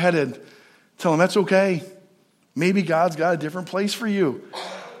we're headed, tell them that's okay. Maybe God's got a different place for you.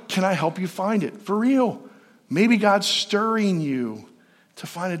 Can I help you find it? For real. Maybe God's stirring you to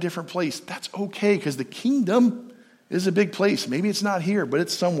find a different place. That's okay, because the kingdom is a big place. Maybe it's not here, but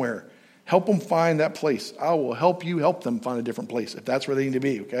it's somewhere. Help them find that place. I will help you help them find a different place if that's where they need to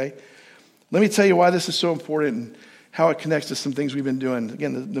be, okay? Let me tell you why this is so important and how it connects to some things we've been doing.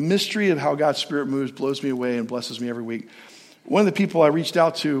 Again, the mystery of how God's Spirit moves blows me away and blesses me every week. One of the people I reached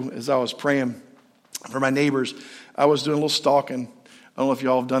out to as I was praying for my neighbors, I was doing a little stalking. I don't know if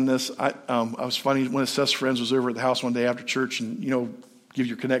y'all have done this. I was funny. One of Seth's friends was over at the house one day after church, and give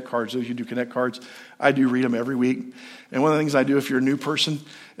your Connect cards. Those of you who do Connect cards, I do read them every week. And one of the things I do if you're a new person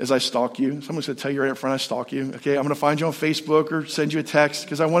is I stalk you. Someone's going to tell you right up front, I stalk you. Okay, I'm going to find you on Facebook or send you a text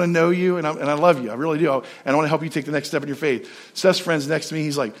because I want to know you and I love you. I really do. And I want to help you take the next step in your faith. Seth's friend's next to me.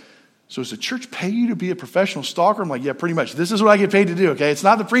 He's like, so does the church pay you to be a professional stalker? I'm like, yeah, pretty much. This is what I get paid to do, okay? It's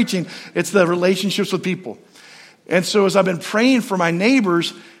not the preaching. It's the relationships with people. And so as I've been praying for my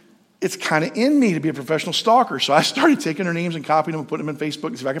neighbors, it's kind of in me to be a professional stalker. So I started taking their names and copying them and putting them in Facebook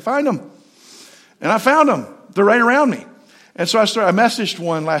and see if I could find them. And I found them. They're right around me. And so I messaged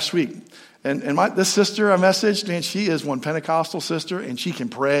one last week. And this sister I messaged, man, she is one Pentecostal sister, and she can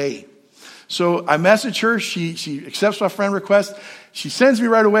pray. So I message her. She accepts my friend request. She sends me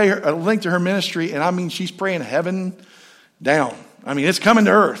right away a link to her ministry. And I mean, she's praying heaven down. I mean, it's coming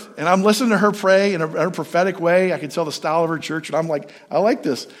to earth. And I'm listening to her pray in a prophetic way. I can tell the style of her church. And I'm like, I like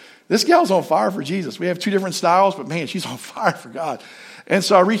this. This gal's on fire for Jesus. We have two different styles, but man, she's on fire for God. And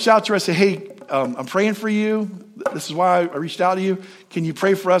so I reached out to her. I said, hey, I'm praying for you. This is why I reached out to you. Can you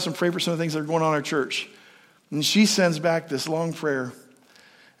pray for us and pray for some of the things that are going on in our church? And she sends back this long prayer.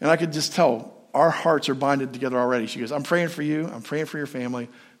 And I could just tell our hearts are binded together already. She goes, I'm praying for you. I'm praying for your family.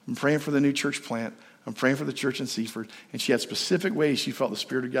 I'm praying for the new church plant. I'm praying for the church in Seaford. And she had specific ways she felt the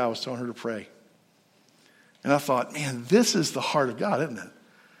Spirit of God was telling her to pray. And I thought, man, this is the heart of God, isn't it?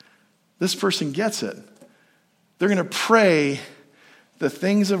 This person gets it. They're going to pray the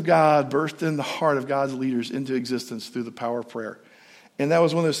things of God birthed in the heart of God's leaders into existence through the power of prayer. And that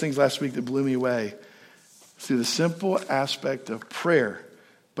was one of those things last week that blew me away. Through the simple aspect of prayer,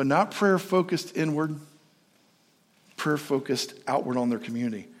 but not prayer focused inward, prayer focused outward on their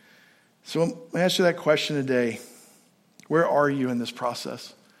community. So I'm going to ask you that question today. Where are you in this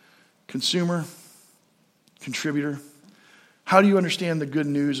process? Consumer? Contributor? How do you understand the good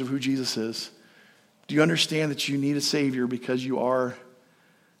news of who Jesus is? Do you understand that you need a Savior because you are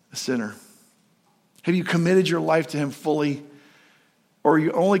a sinner? Have you committed your life to Him fully? Or are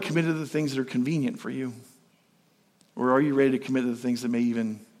you only committed to the things that are convenient for you? Or are you ready to commit to the things that may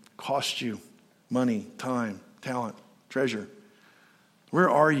even cost you money, time, talent, treasure? Where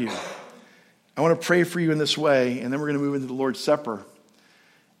are you? I want to pray for you in this way, and then we're going to move into the Lord's Supper.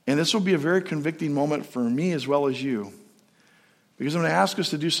 And this will be a very convicting moment for me as well as you. Because I'm going to ask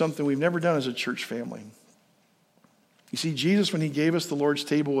us to do something we've never done as a church family. You see, Jesus, when He gave us the Lord's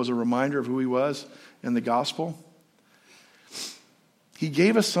table, was a reminder of who He was in the gospel. He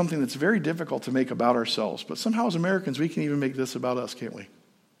gave us something that's very difficult to make about ourselves. But somehow as Americans, we can even make this about us, can't we?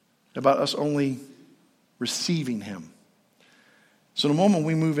 About us only receiving Him. So in a moment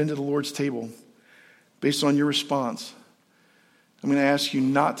we move into the Lord's table, based on your response, I'm going to ask you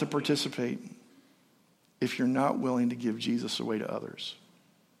not to participate if you're not willing to give Jesus away to others.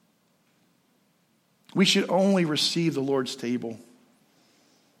 We should only receive the Lord's table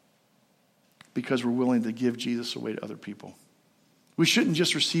because we're willing to give Jesus away to other people. We shouldn't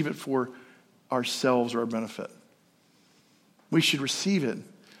just receive it for ourselves or our benefit. We should receive it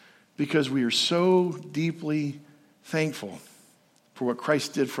because we are so deeply thankful for what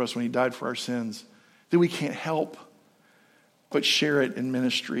Christ did for us when He died for our sins that we can't help but share it in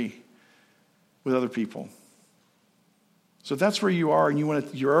ministry with other people. So if that's where you are and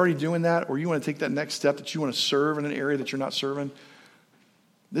you're already doing that, or you want to take that next step that you want to serve in an area that you're not serving,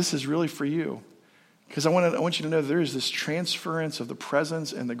 this is really for you. Because I want you to know there is this transference of the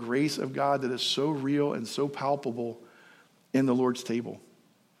presence and the grace of God that is so real and so palpable in the Lord's table.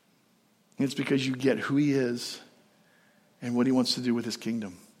 And it's because you get who He is and what He wants to do with His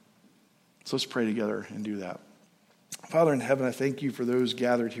kingdom. So let's pray together and do that. Father in heaven, I thank You for those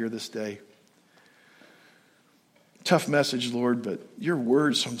gathered here this day. Tough message, Lord, but Your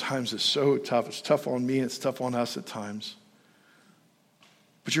word sometimes is so tough. It's tough on me and it's tough on us at times.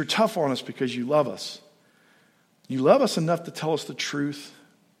 But You're tough on us because You love us. You love us enough to tell us the truth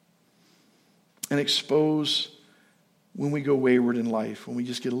and expose when we go wayward in life, when we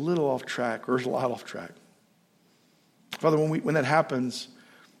just get a little off track or a lot off track. Father, when that happens,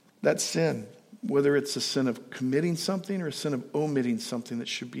 that sin, whether it's a sin of committing something or a sin of omitting something that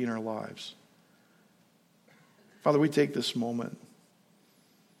should be in our lives. Father, we take this moment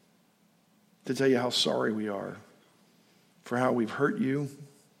to tell You how sorry we are for how we've hurt You,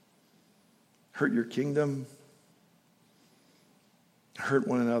 hurt Your kingdom, hurt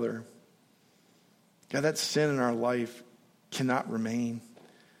one another. God, that sin in our life cannot remain,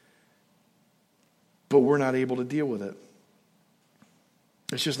 but we're not able to deal with it.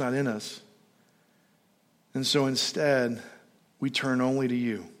 It's just not in us. And so instead, we turn only to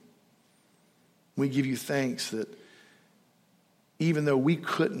You. We give You thanks that even though we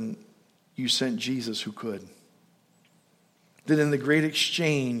couldn't, You sent Jesus who could. that in the great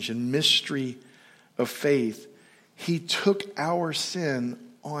exchange and mystery of faith, he took our sin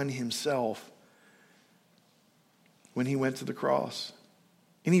on himself when he went to the cross.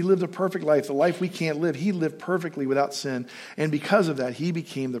 And he lived a perfect life, the life we can't live. He lived perfectly without sin. And because of that, he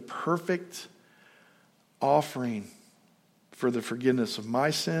became the perfect offering for the forgiveness of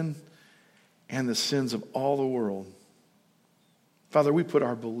my sin and the sins of all the world. Father, we put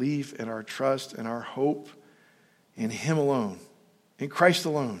our belief and our trust and our hope in him alone, in Christ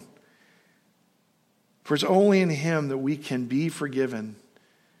alone. For it's only in him that we can be forgiven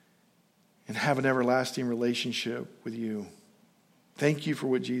and have an everlasting relationship with you. Thank you for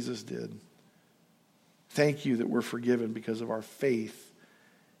what Jesus did. Thank you that we're forgiven because of our faith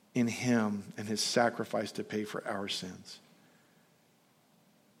in him and his sacrifice to pay for our sins.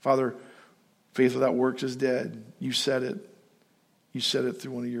 Father, faith without works is dead. You said it. You said it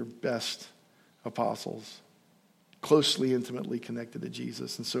through one of your best apostles, closely, intimately connected to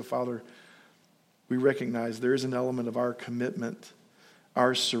Jesus. And so, Father, we recognize there is an element of our commitment,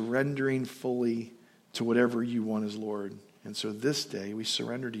 our surrendering fully to whatever you want as Lord. And so this day, we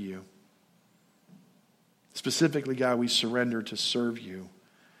surrender to you. Specifically, God, we surrender to serve you,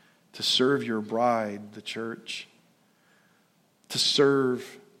 to serve your bride, the church, to serve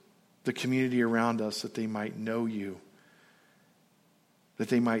the community around us that they might know you, that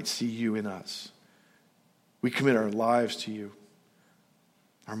they might see you in us. We commit our lives to you,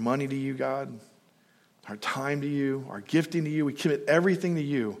 our money to you, God, our time to you, our gifting to you. We commit everything to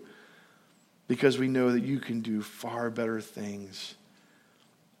you because we know that you can do far better things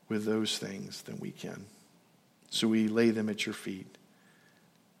with those things than we can. So we lay them at your feet,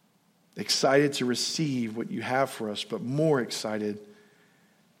 excited to receive what you have for us, but more excited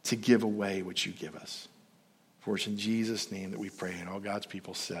to give away what you give us. For it's in Jesus' name that we pray, and all God's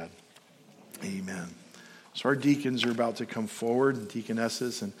people said, amen. So our deacons are about to come forward, and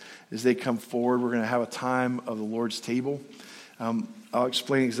deaconesses, and as they come forward, we're going to have a time of the Lord's table. I'll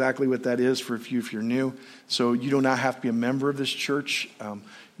explain exactly what that is for you if you're new. So you do not have to be a member of this church.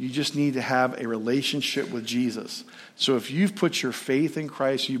 You just need to have a relationship with Jesus. So if you've put your faith in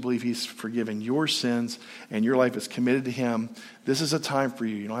Christ, you believe he's forgiven your sins, and your life is committed to him, this is a time for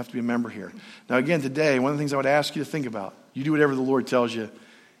you. You don't have to be a member here. Now again, today, one of the things I would ask you to think about, you do whatever the Lord tells you.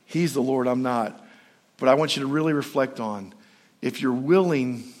 He's the Lord, I'm not. But I want you to really reflect on, if you're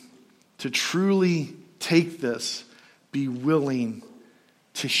willing to truly take this, be willing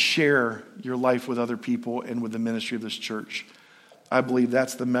to share your life with other people and with the ministry of this church. I believe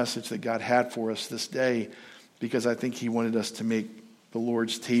that's the message that God had for us this day, because I think he wanted us to make the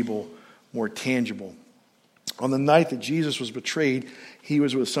Lord's table more tangible. On the night that Jesus was betrayed, he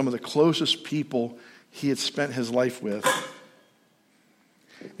was with some of the closest people he had spent his life with.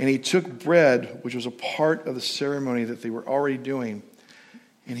 And he took bread, which was a part of the ceremony that they were already doing,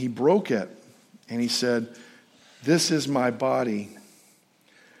 and he broke it. And he said, "This is my body,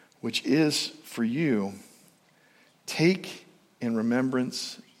 which is for you. Take in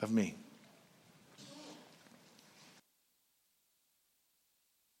remembrance of me."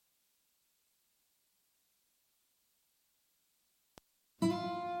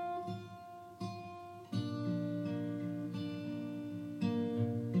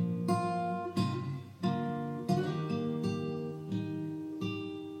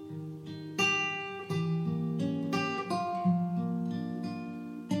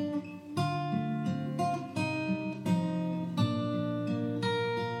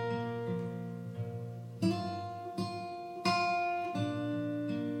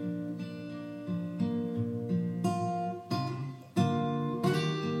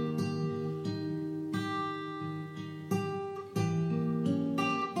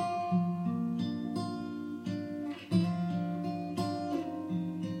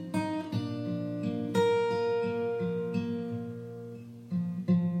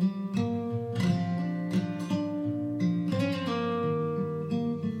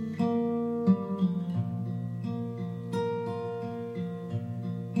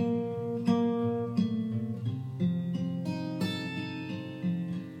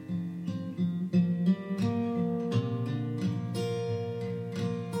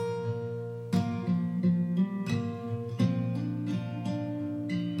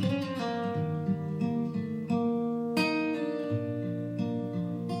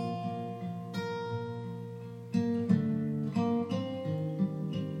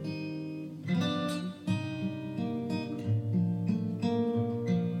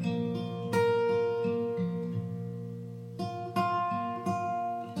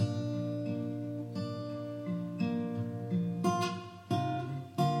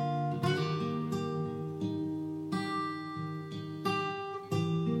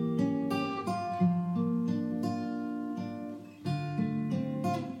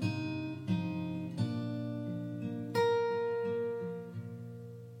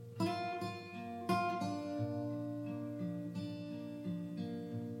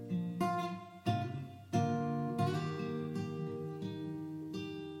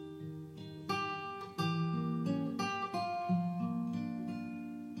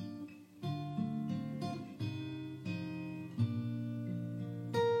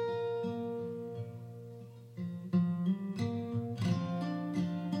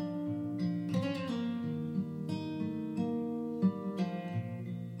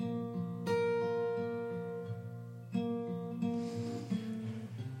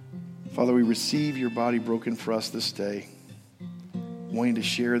 Father, we receive your body broken for us this day, wanting to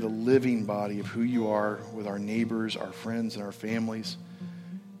share the living body of who you are with our neighbors, our friends, and our families.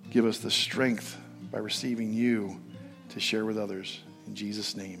 Give us the strength by receiving you to share with others. In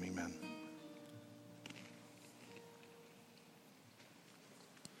Jesus' name, amen.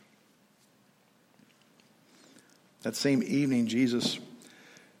 That same evening, Jesus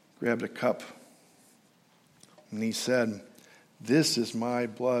grabbed a cup and he said, "This is my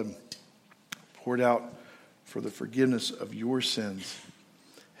blood poured out for the forgiveness of your sins,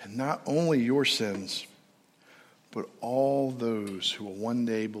 and not only your sins, but all those who will one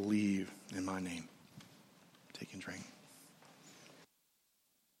day believe in my name." Take and drink.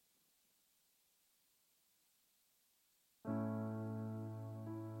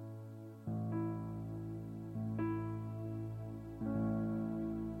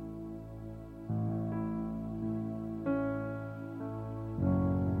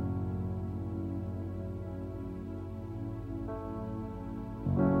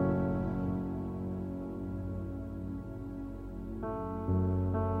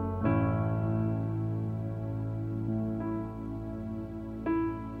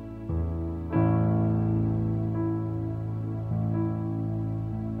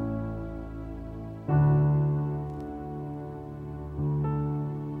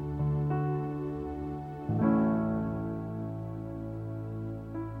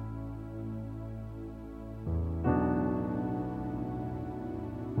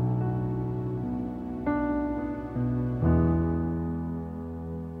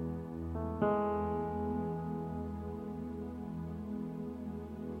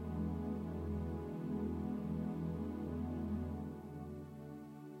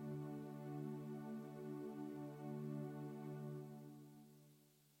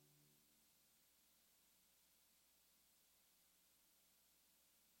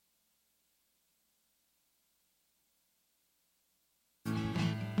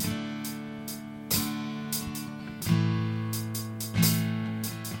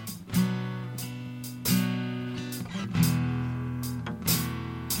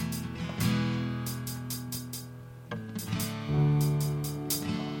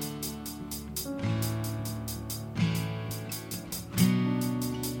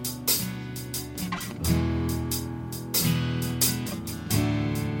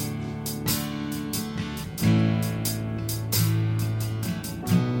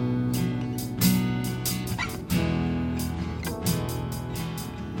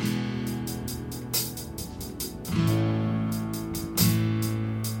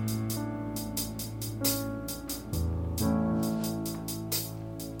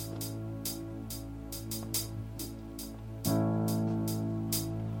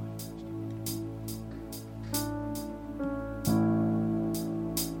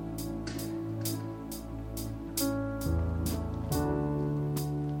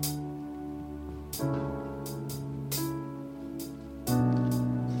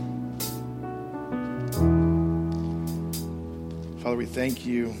 Father, we thank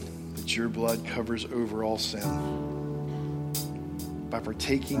you that your blood covers over all sin. By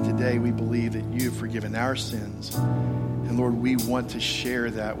partaking today, we believe that you have forgiven our sins. And Lord, we want to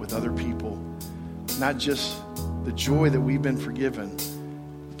share that with other people. Not just the joy that we've been forgiven,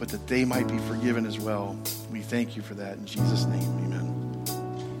 but that they might be forgiven as well. We thank you for that. In Jesus' name,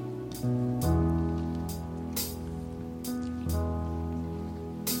 amen.